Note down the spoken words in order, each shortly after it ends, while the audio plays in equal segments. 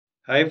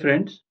Hi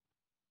friends,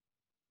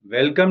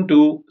 welcome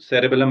to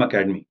Cerebellum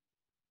Academy.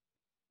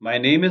 My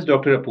name is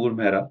Dr. Apurv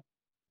Mehra,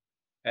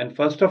 and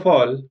first of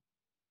all,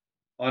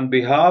 on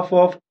behalf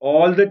of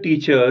all the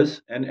teachers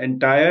and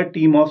entire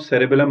team of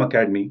Cerebellum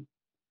Academy,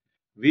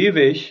 we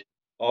wish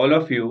all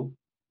of you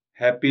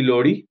happy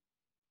Lodi,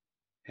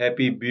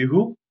 happy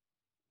Bihu,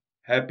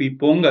 happy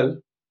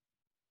Pongal,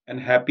 and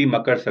happy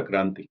Makar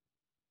Sankranti.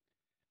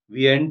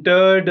 We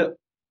entered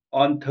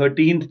on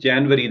 13th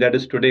January, that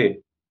is today.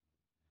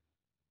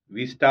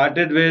 We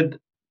started with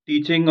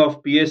teaching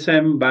of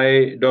PSM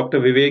by Dr.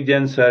 Vivek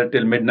Jain sir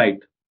till midnight.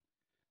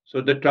 So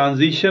the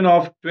transition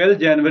of 12th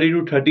January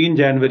to 13th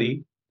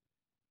January,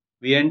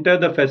 we enter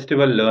the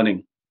festival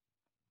learning.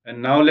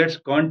 And now let's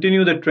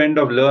continue the trend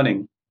of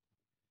learning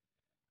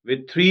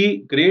with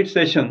 3 great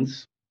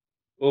sessions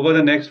over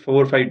the next 4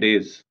 or 5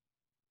 days.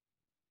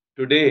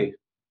 Today,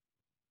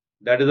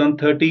 that is on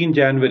 13th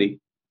January,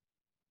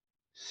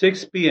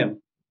 6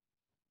 p.m.,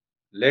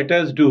 let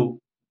us do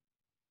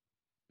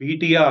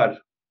BTR,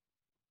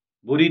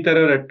 Burri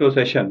Ratto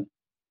session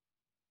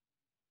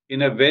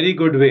in a very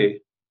good way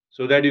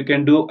so that you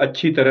can do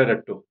Achhi Tarah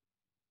Ratto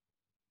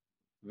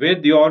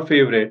with your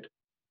favorite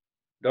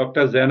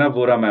Dr. Zainab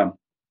Vora ma'am.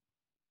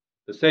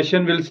 The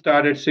session will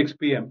start at 6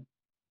 p.m.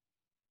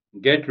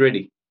 Get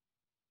ready.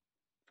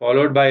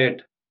 Followed by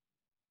it,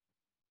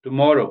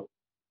 tomorrow,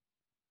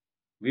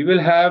 we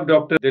will have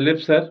Dr.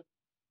 Dilip sir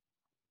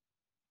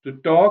to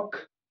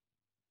talk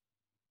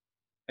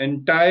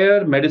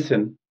entire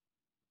medicine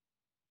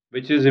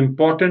which is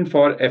important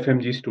for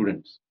FMGE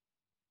students.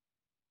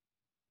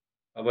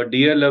 Our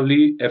dear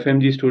lovely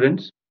FMGE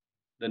students,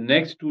 the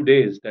next 2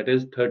 days, that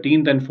is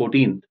 13th and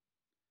 14th,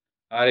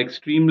 are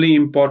extremely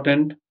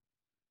important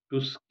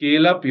to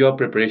scale up your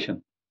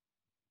preparation.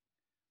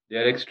 They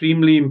are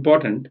extremely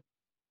important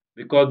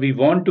because we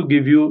want to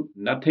give you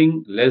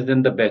nothing less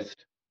than the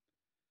best.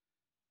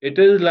 It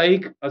is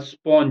like a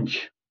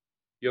sponge.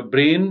 Your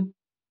brain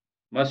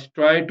must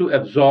try to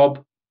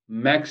absorb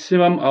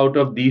maximum out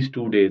of these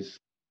 2 days.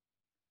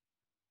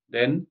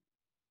 Then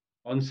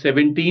on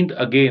 17th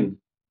again,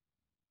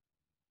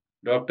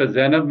 Dr.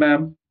 Zainab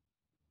ma'am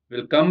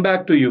will come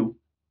back to you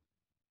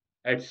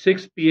at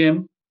 6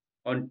 p.m.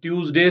 on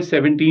Tuesday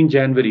 17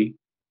 January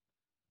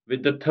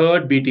with the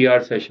third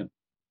BTR session.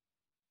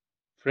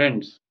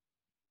 Friends,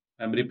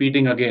 I'm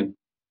repeating again.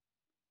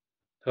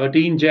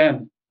 13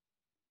 Jan,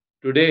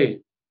 today,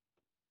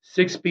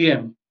 6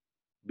 p.m.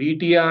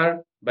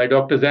 BTR by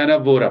Dr.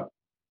 Zainab Vora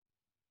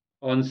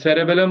on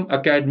Cerebellum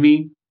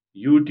Academy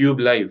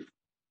YouTube Live.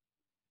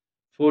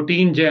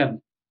 14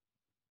 Jan,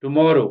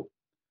 tomorrow,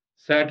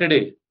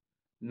 Saturday,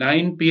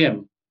 9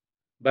 p.m.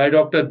 by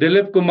Dr.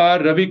 Dilip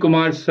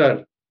Kumar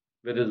Sir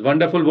with his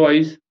wonderful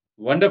voice,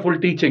 wonderful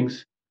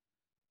teachings,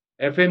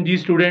 FMGE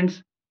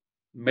students,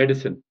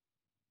 medicine.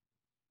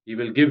 He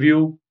will give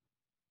you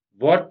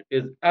what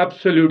is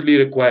absolutely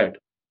required.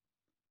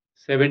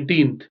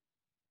 17th,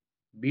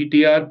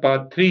 BTR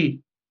Part 3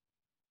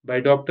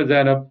 by Dr.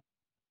 Zainab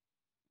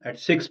at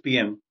 6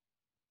 p.m.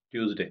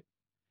 Tuesday.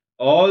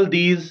 All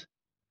these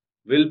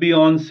will be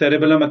on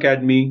Cerebellum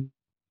Academy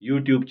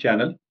YouTube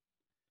channel.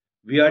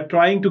 We are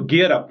trying to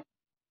gear up.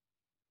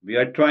 We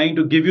are trying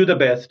to give you the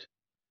best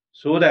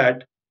so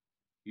that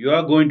you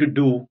are going to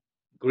do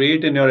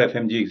great in your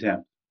FMGE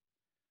exam.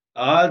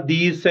 Are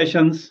these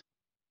sessions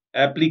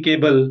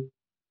applicable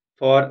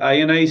for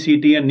INI,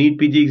 CT and NEET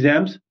PG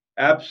exams?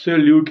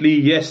 Absolutely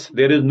yes.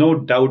 There is no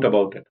doubt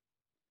about it.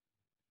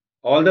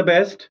 All the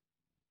best.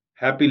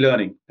 Happy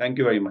learning. Thank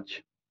you very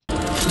much.